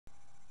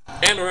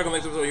And welcome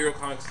back to episode of Hero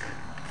Comics.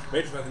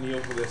 Major about the Neo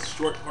for this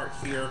short part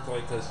here,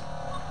 because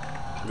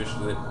I missed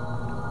it.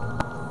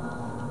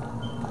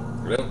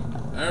 I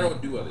don't know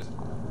what to do about this.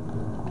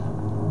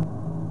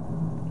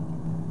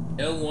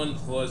 L1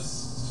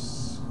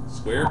 plus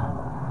square. I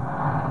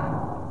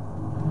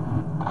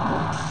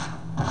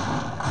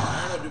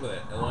don't know what to do about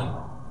that. L1.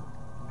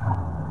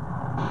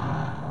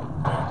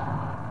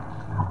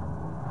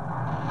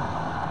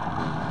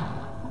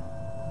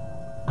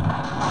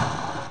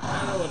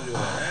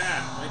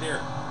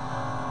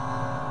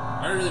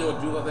 I don't really know what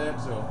to do about that,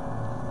 so.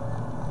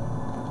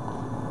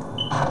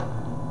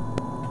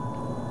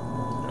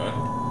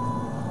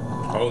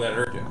 Oh, that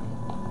hurt you.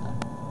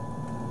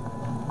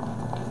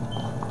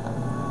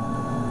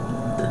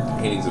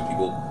 Paintings of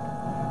people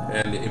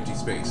and empty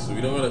space. So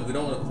probably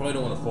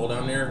don't want to fall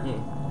down there.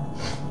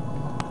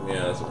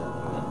 Yeah, that's what we're doing.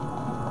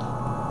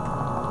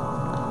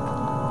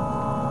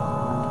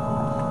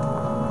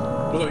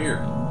 What's up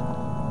here?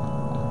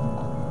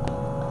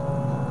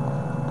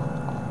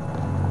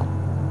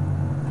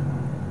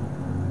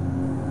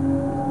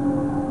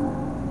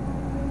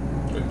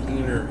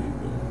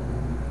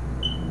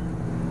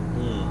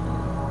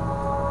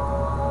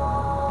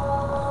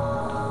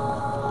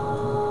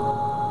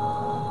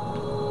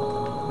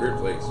 Weird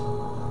place.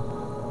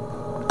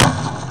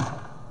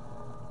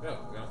 Oh,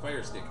 we got a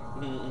fire stick.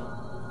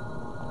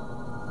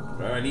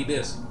 Oh, I need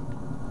this.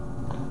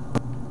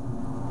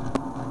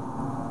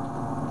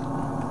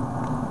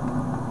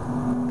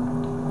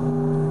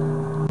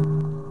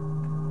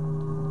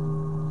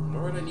 Why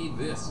would I need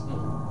this?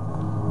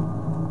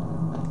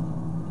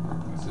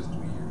 This is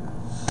weird.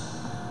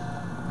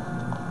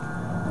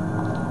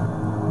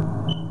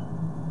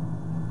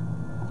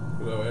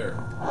 What's over there?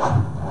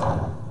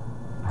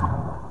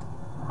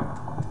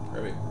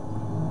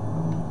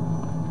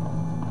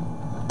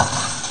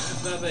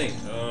 Nothing.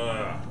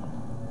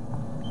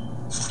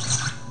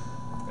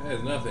 That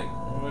is nothing.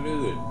 What am I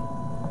doing?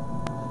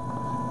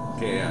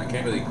 Okay, I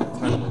can't really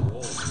climb the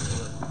wall anymore.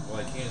 Well, I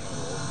can on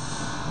the wall.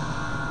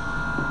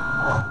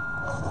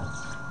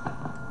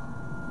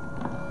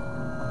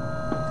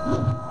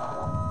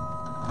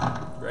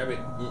 Grab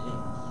it.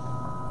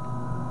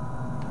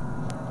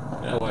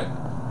 Now what?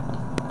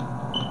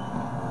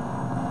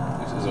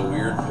 This is a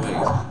weird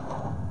place.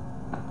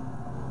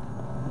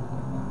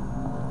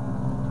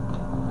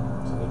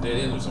 Dead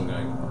end or some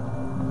guy.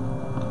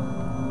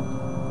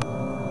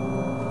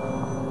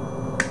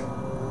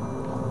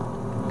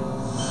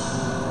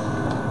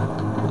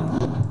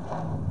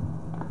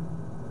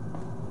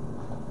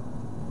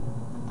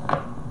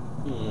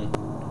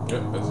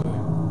 Yep, that's the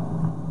thing.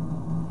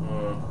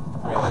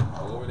 Wait,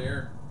 go over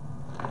there?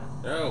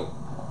 No!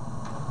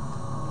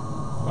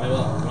 Climb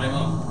up, climb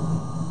up.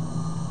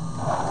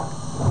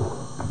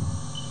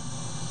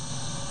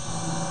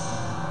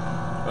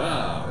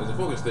 Ah, there's a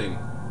focus thing.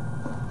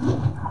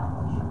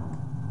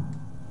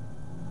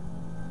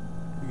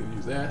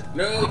 That.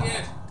 No, you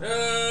can't.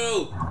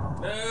 No!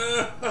 No!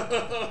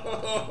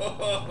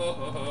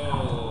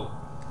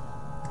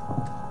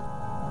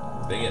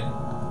 Dang it.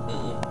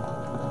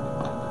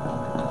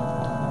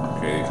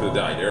 Okay, they could have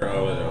died there. Oh,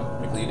 no.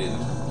 Luckily, he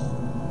didn't.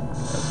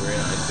 That's very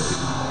nice that he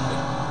didn't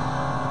die.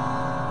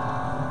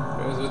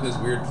 What was with this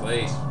weird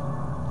place?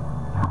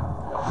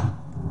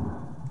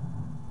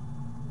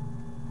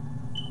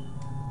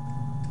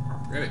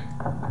 Grab it.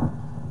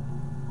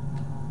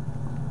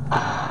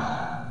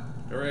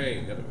 Hooray,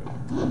 we got it.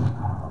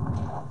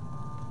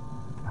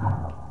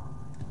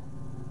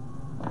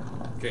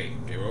 Okay,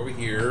 we're over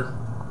here.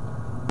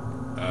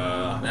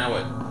 Now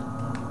what?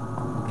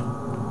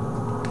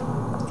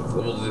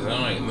 Level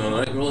design. The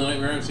only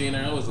nightmare I'm seeing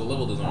now is the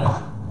level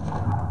design.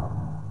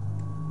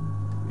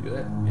 You do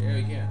that? Yeah,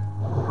 you can.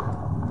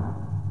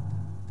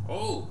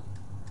 Oh!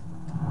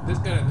 This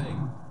kind of thing.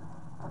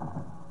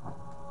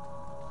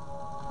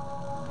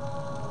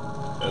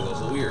 That's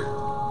also weird.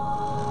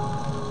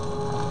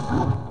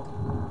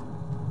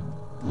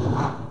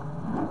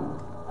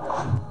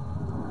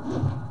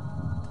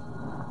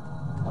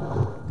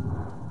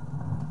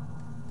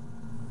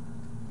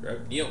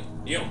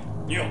 Yo.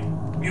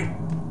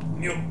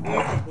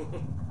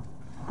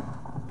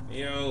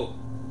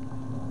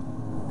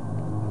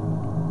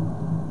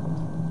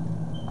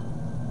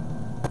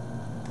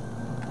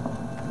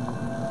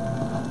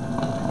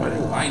 Why do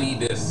I need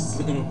this?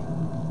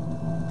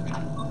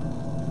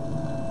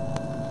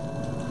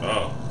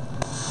 Oh.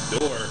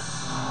 Door.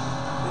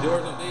 The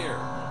door's up there.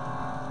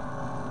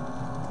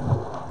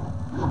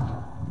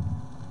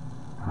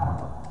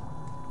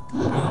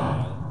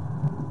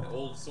 My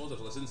old soldier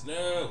listens.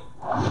 No.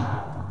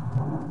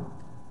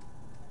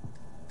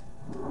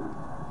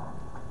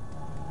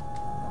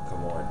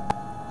 Come on.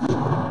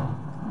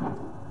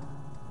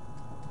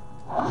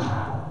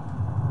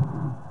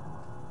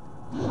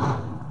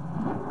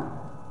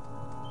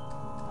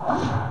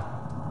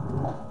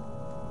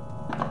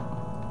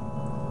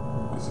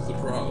 This is the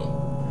problem.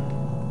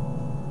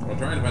 I'm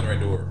trying to find the right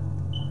door.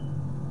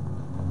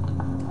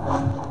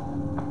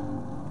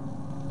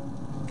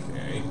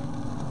 Okay.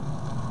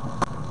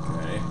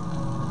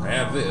 I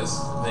have this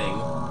thing.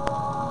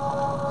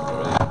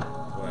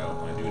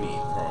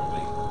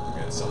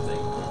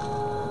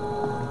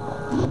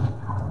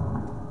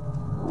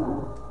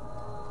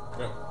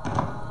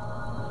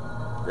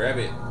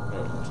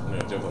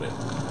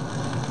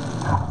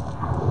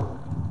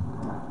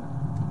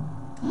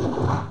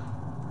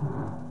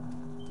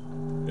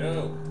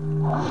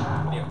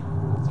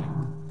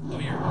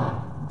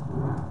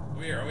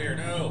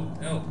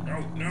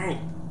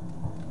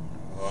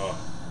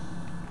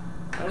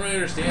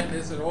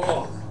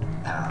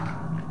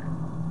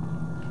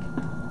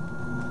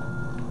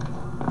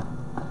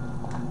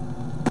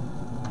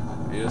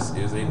 This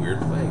is a weird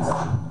place.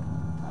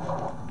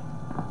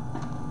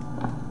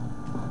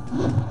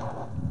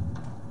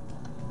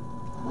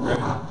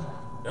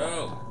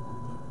 No!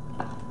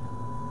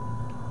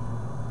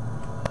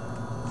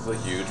 It's a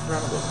huge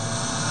problem.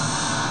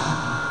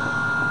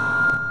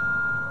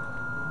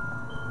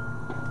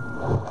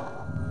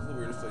 This is the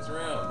weirdest place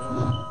around. No.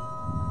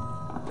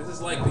 This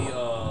is like the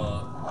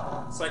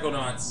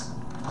Psychonauts.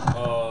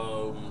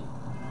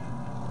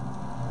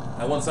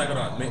 That one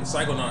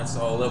Psychonauts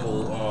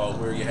level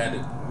where you had to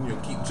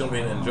keep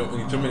jumping and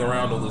jumping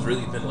around on those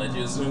really thin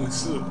ledges and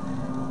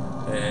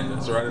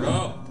surround it.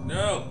 Oh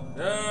no!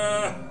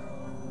 No!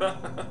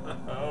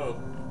 Oh.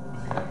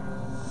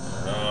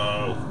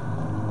 No!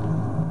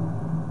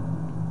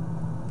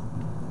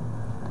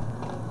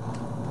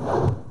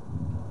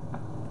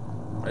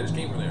 I just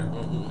came from there.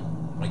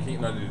 I can't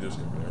not do just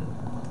come from there.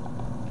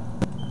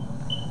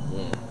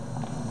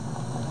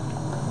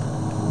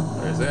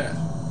 Where's that?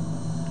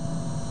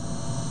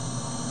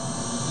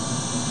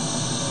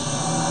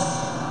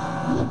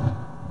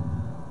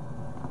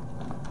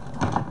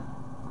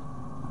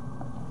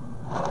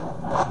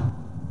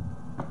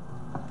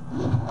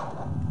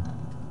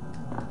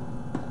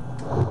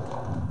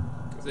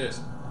 What's this?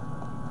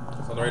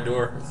 It's on the right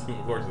door.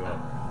 Of course not.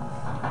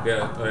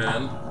 Yeah,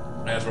 and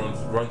as runs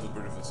with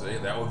British would say,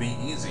 that would be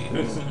easy.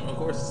 Of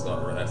course it's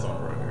not right. That's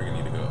not right. Where you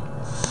need to go.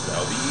 That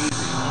would be easy.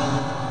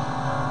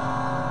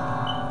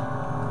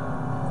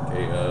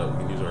 Okay, we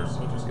can use our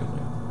soldier skills.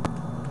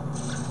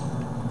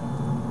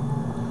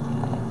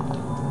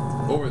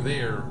 Over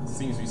there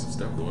seems to be some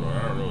stuff going on.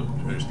 I don't know if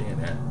you understand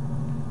that.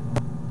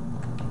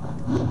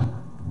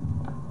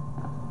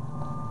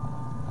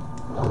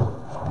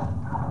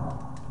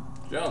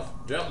 Jump!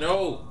 Jump!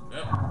 No!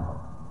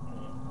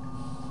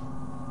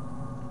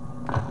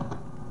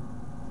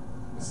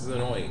 This is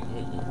annoying.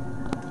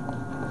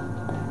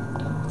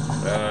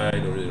 I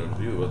don't really know what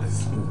to do about this.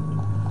 No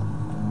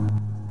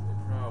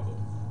problem.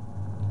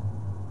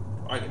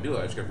 I can do it.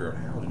 I just gotta figure out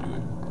how to do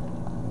it.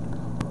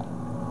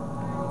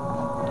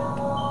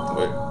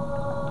 Wait,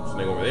 there's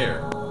something over there.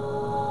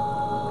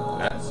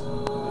 That's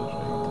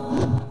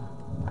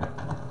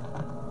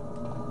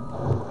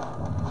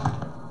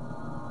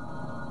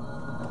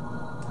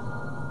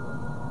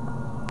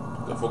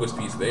the focus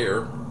piece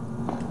there.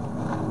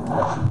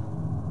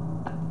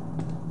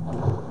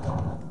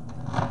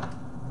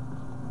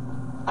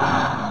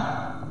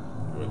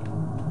 Good.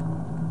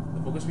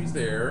 The focus piece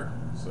there,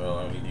 so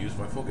I need to use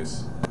my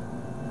focus.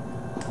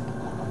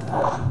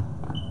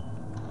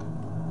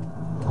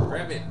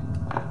 Grab it.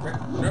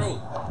 No!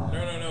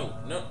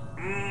 No!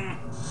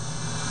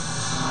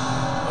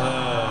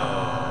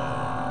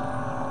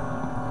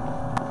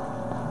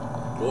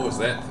 What was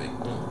that thing?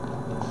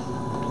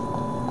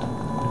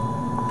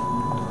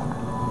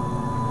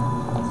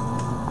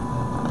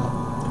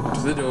 To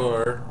the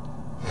door.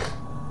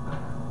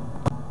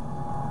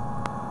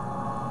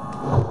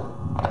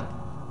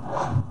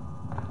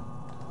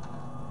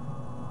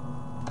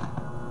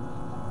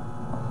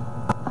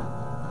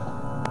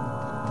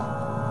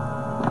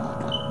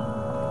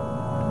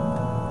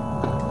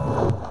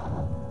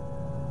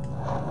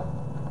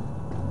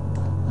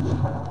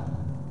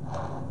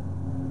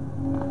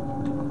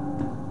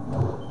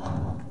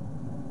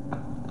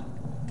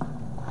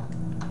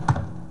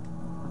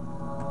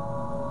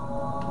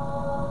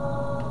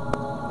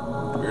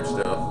 Weird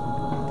stuff.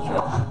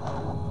 Jump.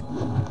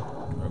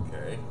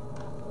 Okay.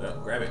 No,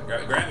 grab it.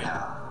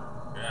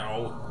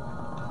 Ow.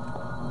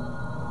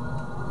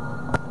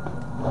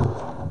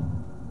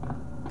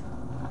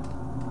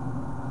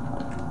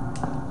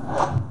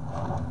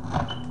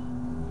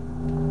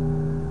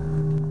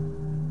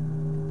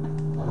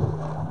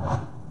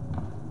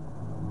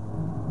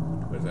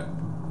 What is that?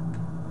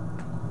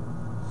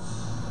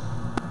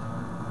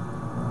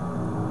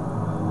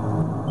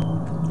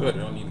 Good, I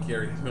don't need to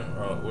carry.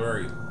 Oh, where are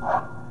you?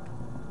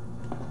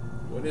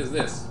 What is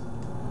this?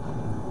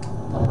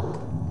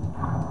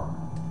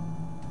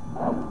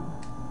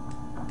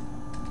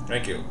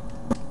 Thank you.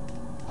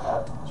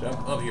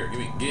 Jump up here. Give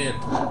me.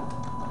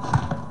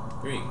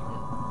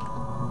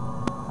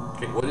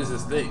 Okay, what is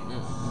this thing?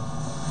 There's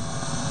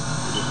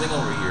a thing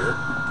over here.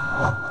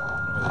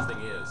 Oh, this thing